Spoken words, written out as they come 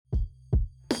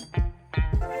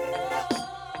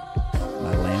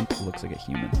looks like a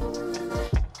human.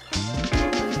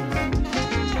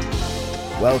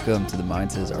 Welcome to the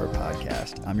Mindset is Art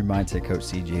podcast. I'm your mindset coach,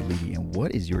 CJ Levy, and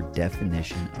what is your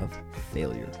definition of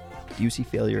failure? Do you see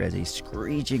failure as a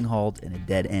screeching halt in a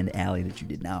dead-end alley that you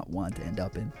did not want to end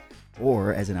up in?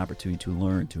 Or as an opportunity to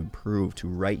learn, to improve, to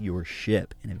right your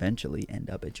ship, and eventually end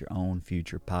up at your own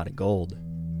future pot of gold?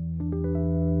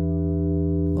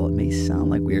 Well, it may sound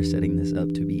like we are setting this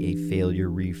up to be a failure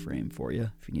reframe for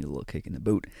you, if you need a little kick in the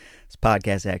boot. This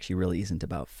podcast actually really isn't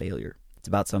about failure. It's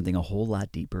about something a whole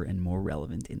lot deeper and more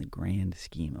relevant in the grand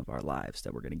scheme of our lives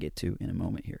that we're going to get to in a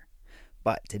moment here.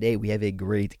 But today we have a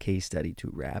great case study to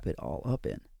wrap it all up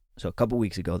in. So a couple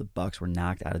weeks ago, the Bucks were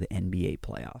knocked out of the NBA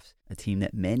playoffs, a team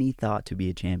that many thought to be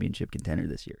a championship contender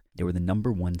this year. They were the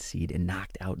number 1 seed and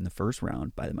knocked out in the first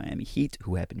round by the Miami Heat,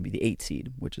 who happened to be the 8th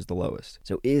seed, which is the lowest.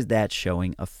 So is that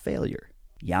showing a failure?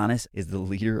 Giannis is the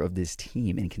leader of this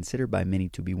team and considered by many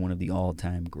to be one of the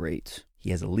all-time greats. He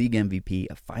has a league MVP,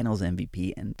 a finals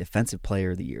MVP, and defensive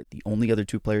player of the year. The only other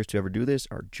 2 players to ever do this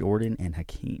are Jordan and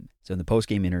Hakeem. So in the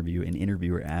post-game interview, an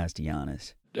interviewer asked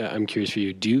Giannis, I'm curious for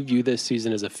you, do you view this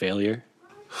season as a failure?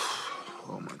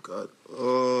 Oh my God.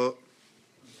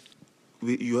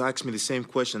 You asked me the same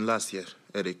question last year,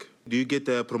 Eric. Do you get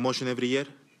a promotion every year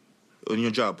on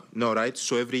your job? No, right?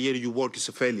 So every year you work is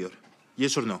a failure.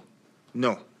 Yes or no?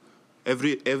 No.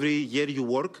 Every year you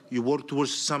work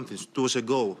towards something, towards a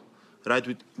goal, right?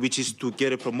 Which is to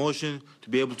get a promotion, to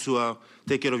be able to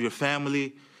take care of your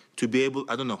family, to be able,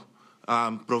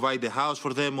 provide the house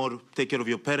for them or take care of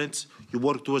your parents. You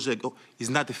work towards a goal. It's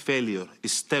not a failure.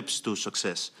 It's steps to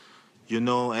success,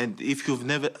 And if you've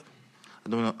never, I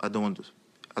don't want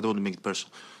to make it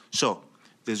personal. So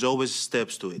there's always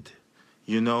steps to it,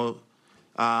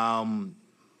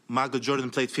 Michael Jordan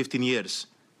played 15 years,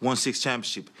 won 6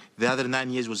 championships. The other 9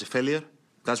 years was a failure.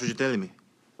 That's what you're telling me.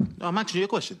 No, I'm asking you a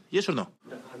question. Yes or no?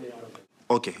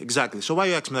 Okay, exactly. So why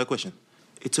you asking me that question?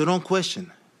 It's a wrong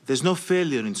question. There's no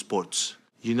failure in sports.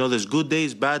 There's good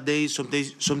days, bad days.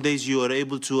 Some days you are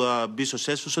able to be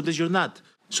successful. Some days you're not.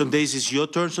 Some days it's your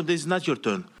turn. Some days it's not your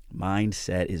turn.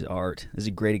 Mindset is art. This is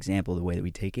a great example of the way that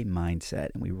we take a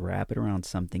mindset and we wrap it around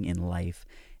something in life,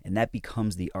 and that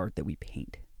becomes the art that we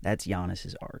paint. That's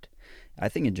Giannis's art. I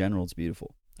think in general it's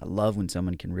beautiful. I love when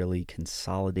someone can really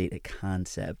consolidate a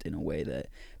concept in a way that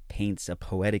paints a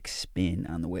poetic spin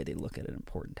on the way they look at an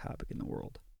important topic in the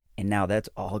world. And now that's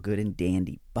all good and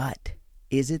dandy, but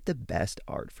is it the best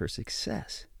art for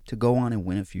success? To go on and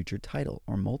win a future title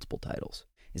or multiple titles?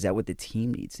 Is that what the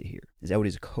team needs to hear? Is that what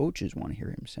his coaches want to hear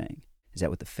him saying? Is that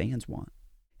what the fans want?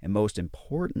 And most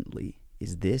importantly,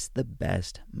 is this the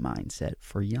best mindset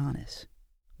for Giannis?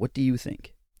 What do you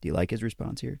think? Do you like his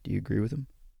response here? Do you agree with him?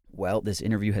 Well, this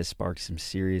interview has sparked some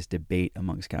serious debate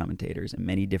amongst commentators, and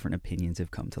many different opinions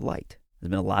have come to light. There's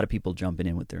been a lot of people jumping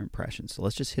in with their impressions, so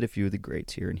let's just hit a few of the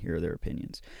greats here and hear their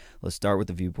opinions. Let's start with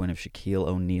the viewpoint of Shaquille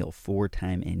O'Neal,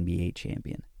 4-time NBA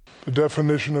champion. The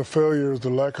definition of failure is the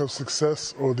lack of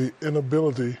success or the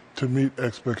inability to meet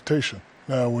expectation.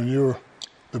 Now, when you're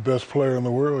the best player in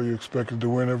the world, you're expected to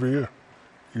win every year.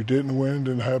 You didn't win,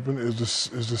 didn't happen. Is the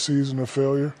season a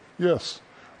failure? Yes.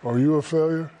 Are you a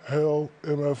failure? Hell,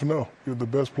 MF, no. You're the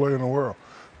best player in the world.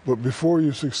 But before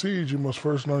you succeed, you must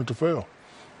first learn to fail.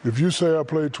 If you say I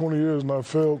played 20 years and I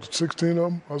failed 16 of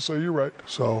them, I'll say you're right.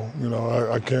 So,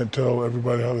 I can't tell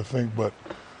everybody how to think, but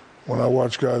when I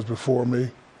watch guys before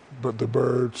me, but the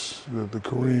Birds, the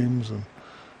Kareems, and,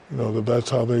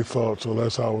 that's how they thought, so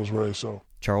that's how I was raised, so.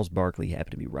 Charles Barkley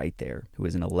happened to be right there, who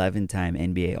was an 11-time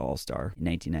NBA All-Star. In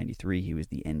 1993, he was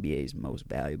the NBA's most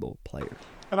valuable player.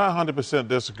 And I 100%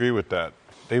 disagree with that.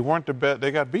 They weren't the best.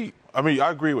 They got beat. I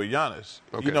agree with Giannis.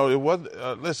 Okay. It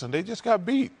wasn't, listen, they just got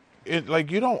beat.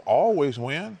 You don't always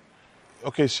win.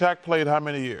 Okay, Shaq played how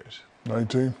many years?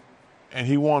 19. And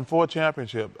he won 4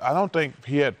 championships. I don't think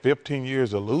he had 15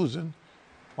 years of losing.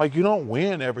 You don't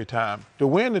win every time. To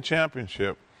win the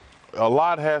championship, a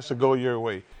lot has to go your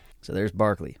way. So there's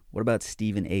Barkley. What about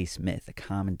Stephen A. Smith, a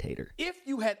commentator? If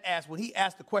you had asked, when he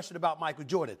asked the question about Michael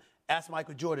Jordan, asked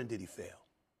Michael Jordan, did he fail?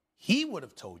 He would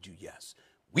have told you yes.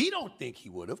 We don't think he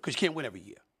would have, because you can't win every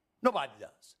year. Nobody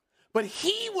does. But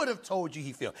he would have told you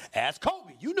he failed. Ask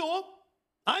Kobe. You know him.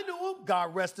 I know him.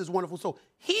 God rest his wonderful soul.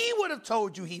 He would have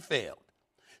told you he failed.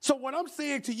 So what I'm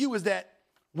saying to you is that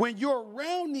when you're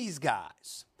around these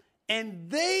guys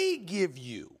and they give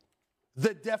you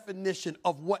the definition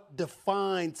of what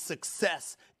defines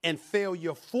success and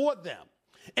failure for them,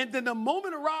 and then the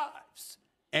moment arrives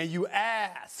and you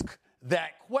ask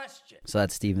that question. So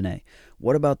that's Stephen A.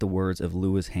 What about the words of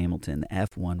Lewis Hamilton, the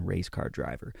F1 race car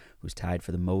driver, who's tied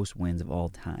for the most wins of all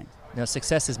time? Now,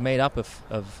 success is made up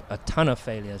of a ton of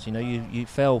failures. You know, you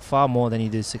fail far more than you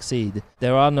do succeed.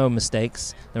 There are no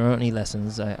mistakes. There aren't any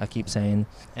lessons, I keep saying.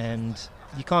 And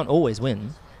you can't always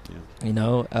win, you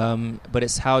know, but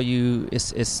it's how you,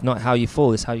 it's not how you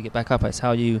fall, it's how you get back up. It's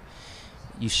how you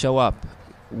show up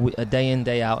a day in,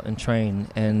 day out and train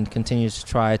and continue to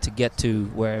try to get to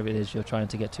wherever it is you're trying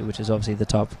to get to, which is obviously the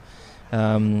top.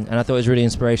 And I thought it was really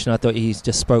inspirational. I thought he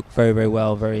just spoke very, very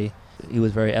well. He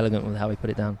was very elegant with how he put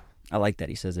it down. I like that.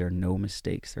 He says there are no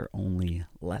mistakes, there are only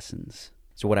lessons.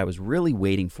 So what I was really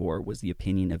waiting for was the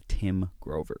opinion of Tim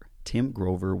Grover. Tim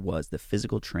Grover was the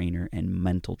physical trainer and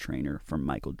mental trainer for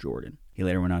Michael Jordan. He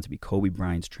later went on to be Kobe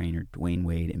Bryant's trainer, Dwayne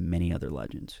Wade, and many other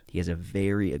legends. He has a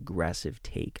very aggressive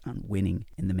take on winning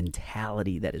and the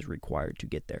mentality that is required to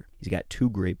get there. He's got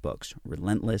 2 great books,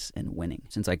 Relentless and Winning.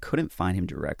 Since I couldn't find him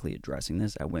directly addressing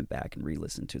this, I went back and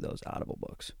re-listened to those Audible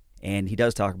books. And he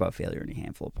does talk about failure in a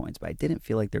handful of points, but I didn't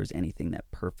feel like there was anything that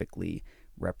perfectly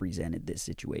represented this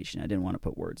situation. I didn't want to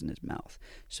put words in his mouth.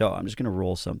 So I'm just going to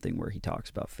roll something where he talks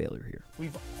about failure here.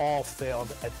 We've all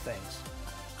failed at things.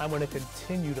 I'm going to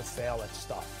continue to fail at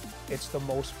stuff. It's the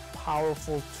most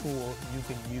powerful tool you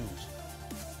can use.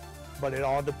 But it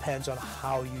all depends on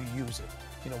how you use it.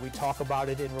 You know, we talk about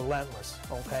it in Relentless,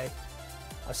 okay?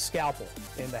 A scalpel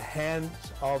in the hands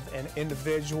of an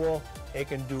individual, it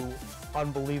can do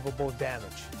unbelievable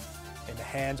damage. In the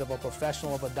hands of a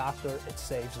professional, of a doctor, it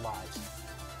saves lives.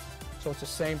 So it's the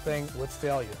same thing with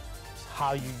failure. It's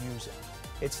how you use it.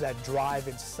 It's that drive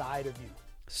inside of you.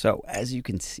 So as you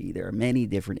can see, there are many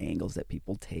different angles that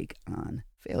people take on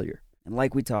failure. And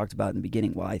like we talked about in the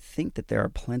beginning, while I think that there are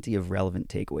plenty of relevant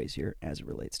takeaways here as it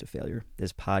relates to failure,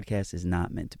 this podcast is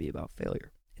not meant to be about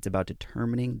failure. It's about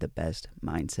determining the best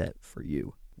mindset for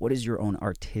you. What is your own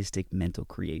artistic mental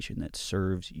creation that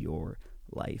serves your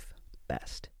life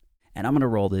best? And I'm going to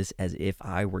roll this as if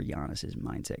I were Giannis's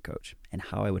mindset coach and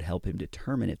how I would help him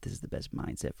determine if this is the best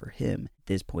mindset for him at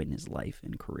this point in his life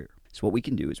and career. So what we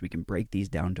can do is we can break these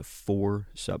down to 4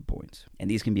 subpoints. And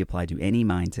these can be applied to any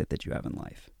mindset that you have in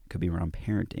life. It could be around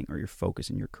parenting or your focus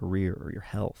in your career or your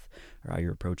health or how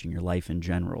you're approaching your life in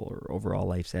general or overall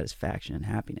life satisfaction and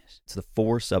happiness. So the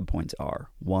 4 subpoints are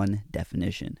 1,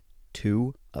 definition,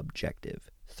 2, objective,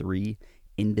 3,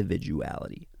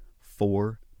 individuality,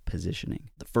 4,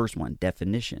 positioning. The first one,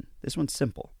 definition. This one's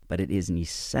simple, but it is an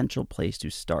essential place to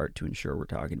start to ensure we're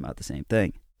talking about the same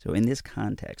thing. So in this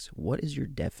context, what is your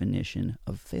definition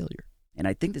of failure? And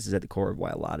I think this is at the core of why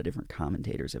a lot of different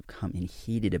commentators have come in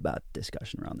heated about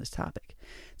discussion around this topic.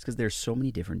 It's because there's so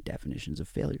many different definitions of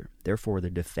failure. Therefore, they're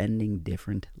defending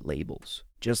different labels.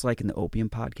 Just like in the Opium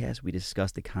podcast, we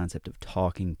discussed the concept of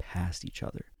talking past each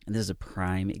other. And this is a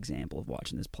prime example of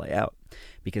watching this play out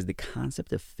because the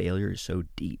concept of failure is so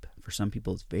deep. For some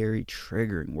people, it's a very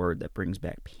triggering word that brings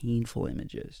back painful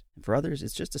images. And for others,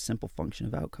 it's just a simple function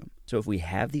of outcome. So if we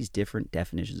have these different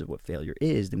definitions of what failure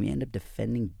is, then we end up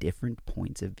defending different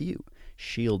points of view,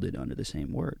 shielded under the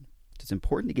same word. So it's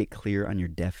important to get clear on your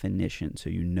definition so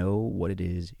you know what it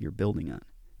is you're building on.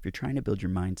 If you're trying to build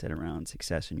your mindset around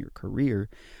success in your career,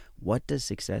 what does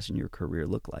success in your career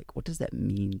look like? What does that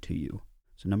mean to you?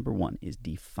 So number 1 is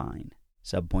define.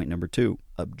 Subpoint number 2,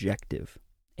 objective.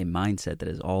 A mindset that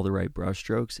has all the right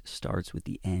brushstrokes starts with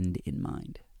the end in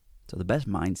mind. So the best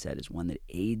mindset is one that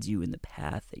aids you in the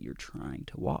path that you're trying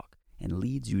to walk and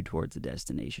leads you towards the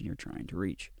destination you're trying to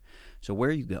reach. So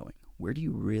where are you going? Where do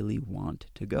you really want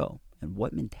to go? And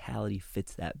what mentality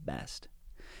fits that best?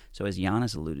 So as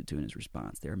Giannis alluded to in his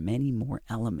response, there are many more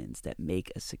elements that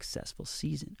make a successful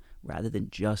season rather than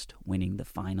just winning the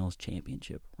finals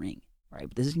championship ring, right?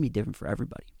 But this is going to be different for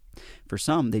everybody. For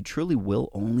some, they truly will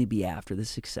only be after the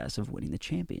success of winning the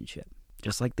championship.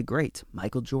 Just like the greats,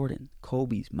 Michael Jordan,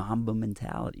 Kobe's Mamba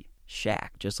mentality, Shaq,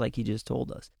 just like he just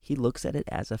told us, he looks at it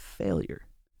as a failure.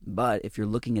 But if you're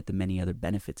looking at the many other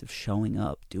benefits of showing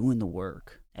up, doing the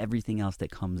work, everything else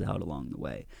that comes out along the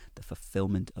way, the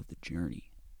fulfillment of the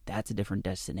journey, that's a different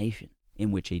destination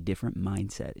in which a different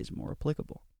mindset is more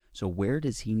applicable. So where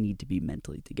does he need to be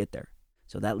mentally to get there?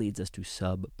 So that leads us to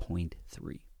sub-point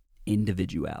 3,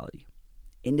 individuality.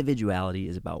 Individuality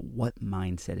is about what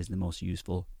mindset is the most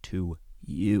useful to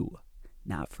you,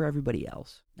 not for everybody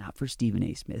else, not for Stephen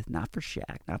A. Smith, not for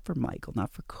Shaq, not for Michael,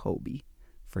 not for Kobe,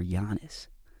 for Giannis,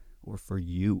 or for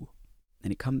you.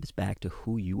 And it comes back to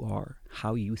who you are,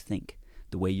 how you think,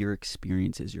 the way your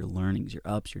experiences, your learnings, your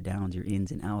ups, your downs, your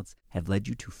ins and outs have led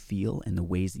you to feel and the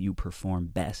ways that you perform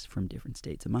best from different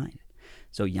states of mind.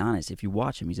 So Giannis, if you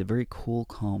watch him, he's a very cool,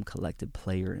 calm, collected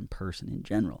player in person in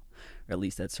general, or at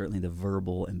least that's certainly the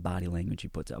verbal and body language he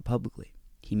puts out publicly.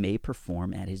 He may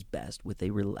perform at his best with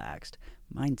a relaxed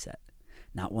mindset,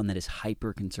 not one that is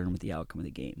hyper concerned with the outcome of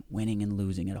the game, winning and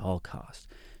losing at all costs,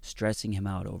 stressing him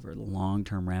out over the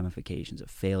long-term ramifications of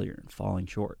failure and falling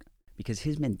short. Because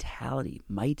his mentality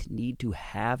might need to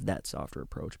have that softer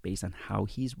approach based on how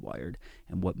he's wired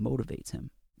and what motivates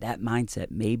him. That mindset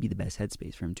may be the best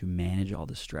headspace for him to manage all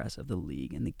the stress of the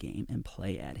league and the game and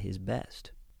play at his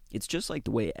best. It's just like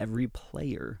the way every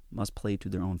player must play to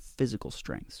their own physical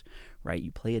strengths, right?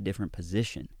 You play a different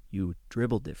position, you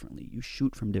dribble differently, you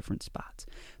shoot from different spots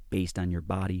based on your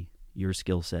body, your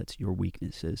skill sets, your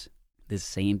weaknesses. This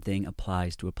same thing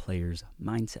applies to a player's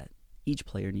mindset. Each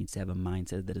player needs to have a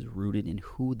mindset that is rooted in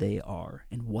who they are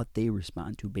and what they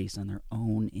respond to based on their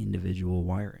own individual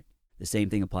wiring. The same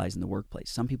thing applies in the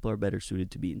workplace. Some people are better suited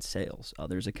to be in sales,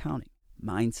 others accounting.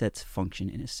 Mindsets function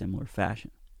in a similar fashion.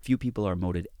 Few people are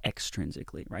motivated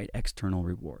extrinsically, right? External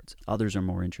rewards. Others are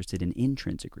more interested in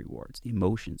intrinsic rewards, the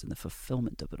emotions and the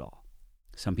fulfillment of it all.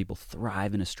 Some people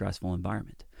thrive in a stressful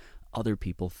environment. Other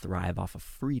people thrive off of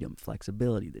freedom,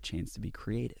 flexibility, the chance to be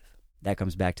creative. That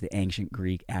comes back to the ancient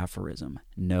Greek aphorism,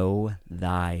 know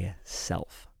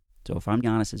thyself. So if I'm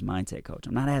Giannis's mindset coach,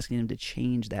 I'm not asking him to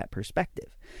change that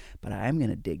perspective, but I am going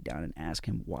to dig down and ask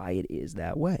him why it is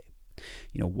that way.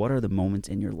 What are the moments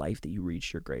in your life that you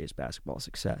reached your greatest basketball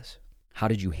success? How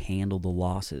did you handle the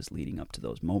losses leading up to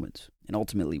those moments? And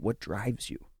ultimately, what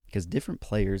drives you? Because different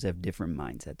players have different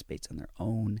mindsets based on their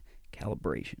own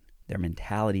calibration, their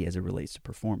mentality as it relates to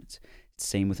performance.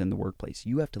 Same within the workplace.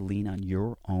 You have to lean on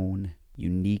your own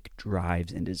unique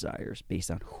drives and desires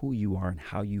based on who you are and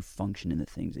how you function in the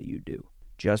things that you do.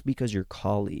 Just because your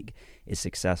colleague is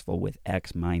successful with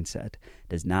X mindset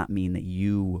does not mean that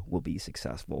you will be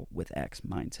successful with X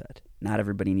mindset. Not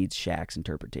everybody needs Shaq's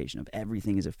interpretation of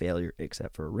everything is a failure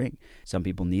except for a ring. Some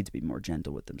people need to be more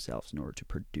gentle with themselves in order to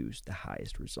produce the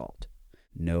highest result.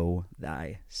 Know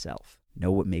thyself.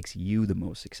 Know what makes you the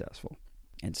most successful.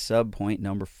 And sub-point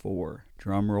number 4,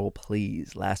 drum roll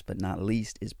please, last but not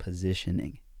least, is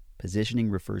positioning.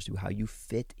 Positioning refers to how you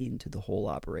fit into the whole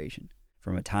operation.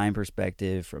 From a time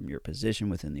perspective, from your position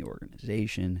within the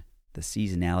organization, the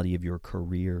seasonality of your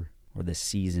career, or the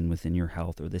season within your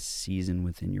health, or the season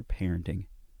within your parenting,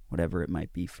 whatever it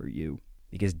might be for you.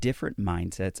 Because different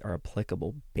mindsets are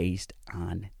applicable based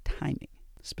on timing.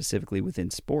 Specifically within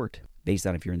sport, based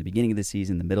on if you're in the beginning of the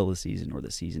season, the middle of the season, or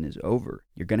the season is over,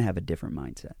 you're going to have a different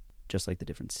mindset, just like the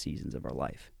different seasons of our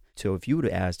life. So if you would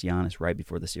have asked Giannis right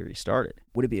before the series started,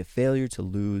 would it be a failure to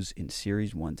lose in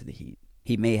Series 1 to the Heat?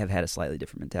 He may have had a slightly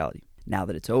different mentality. Now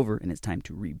that it's over and it's time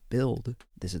to rebuild,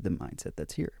 this is the mindset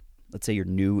that's here. Let's say you're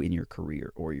new in your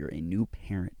career or you're a new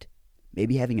parent.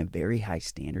 Maybe having a very high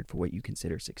standard for what you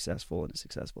consider successful in a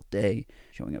successful day,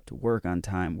 showing up to work on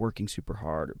time, working super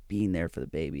hard, or being there for the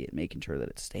baby and making sure that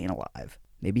it's staying alive.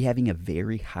 Maybe having a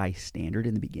very high standard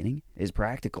in the beginning is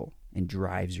practical and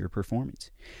drives your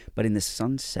performance. But in the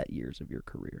sunset years of your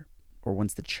career, or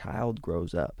once the child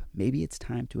grows up, maybe it's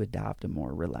time to adopt a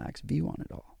more relaxed view on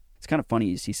it all. It's kind of funny,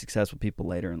 you see successful people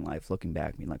later in life looking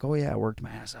back, being like, oh yeah, I worked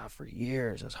my ass off for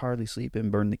years. I was hardly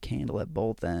sleeping, burned the candle at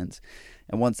both ends.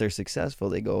 And once they're successful,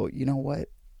 they go, you know what?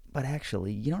 But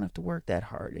actually, you don't have to work that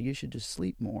hard. You should just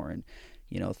sleep more and,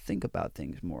 think about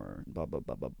things more, blah, blah,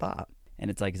 blah, blah, blah. And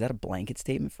it's like, is that a blanket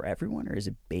statement for everyone, or is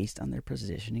it based on their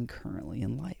positioning currently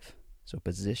in life? So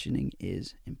positioning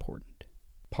is important.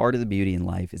 Part of the beauty in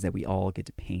life is that we all get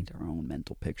to paint our own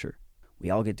mental picture. We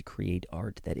all get to create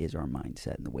art that is our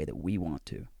mindset in the way that we want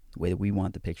to, the way that we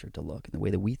want the picture to look, and the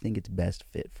way that we think it's best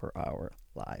fit for our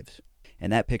lives.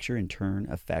 And that picture, in turn,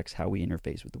 affects how we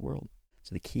interface with the world.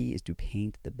 So the key is to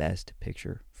paint the best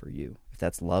picture for you. If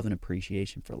that's love and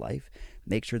appreciation for life,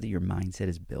 make sure that your mindset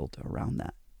is built around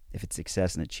that. If it's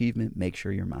success and achievement, make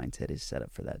sure your mindset is set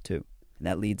up for that too. And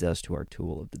that leads us to our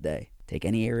tool of the day. Take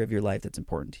any area of your life that's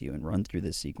important to you and run through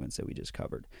this sequence that we just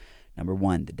covered. Number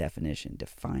 1, the definition.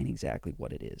 Define exactly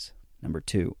what it is. Number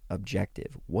 2,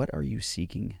 objective. What are you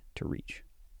seeking to reach?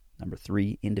 Number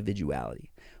 3,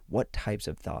 individuality. What types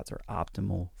of thoughts are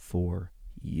optimal for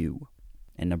you?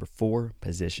 And number 4,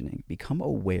 positioning. Become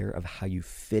aware of how you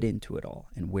fit into it all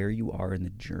and where you are in the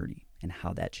journey and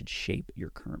how that should shape your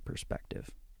current perspective.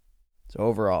 So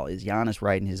overall, is Giannis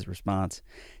right in his response?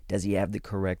 Does he have the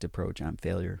correct approach on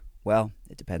failure? Well,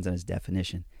 it depends on his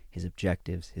definition, his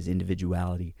objectives, his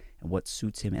individuality, and what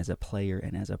suits him as a player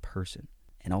and as a person,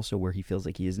 and also where he feels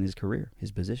like he is in his career,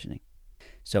 his positioning.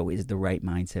 So is the right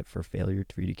mindset for failure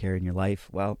for you to carry in your life?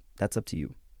 Well, that's up to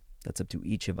you. That's up to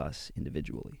each of us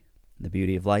individually. The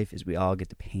beauty of life is we all get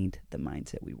to paint the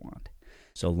mindset we want,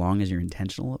 so long as you're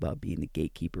intentional about being the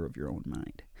gatekeeper of your own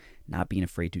mind, not being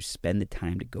afraid to spend the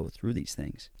time to go through these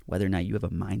things, whether or not you have a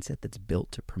mindset that's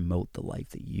built to promote the life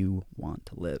that you want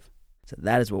to live. So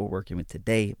that is what we're working with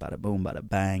today. Bada boom, bada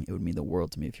bang. It would mean the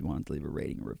world to me if you wanted to leave a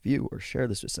rating or review or share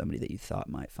this with somebody that you thought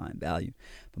might find value.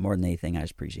 But more than anything, I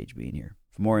just appreciate you being here.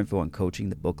 For more info on coaching,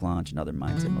 the book launch, and other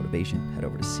mindset motivation, head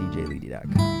over to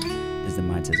cjleedy.com. This is the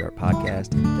Mindset Art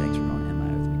Podcast. Thanks for joining.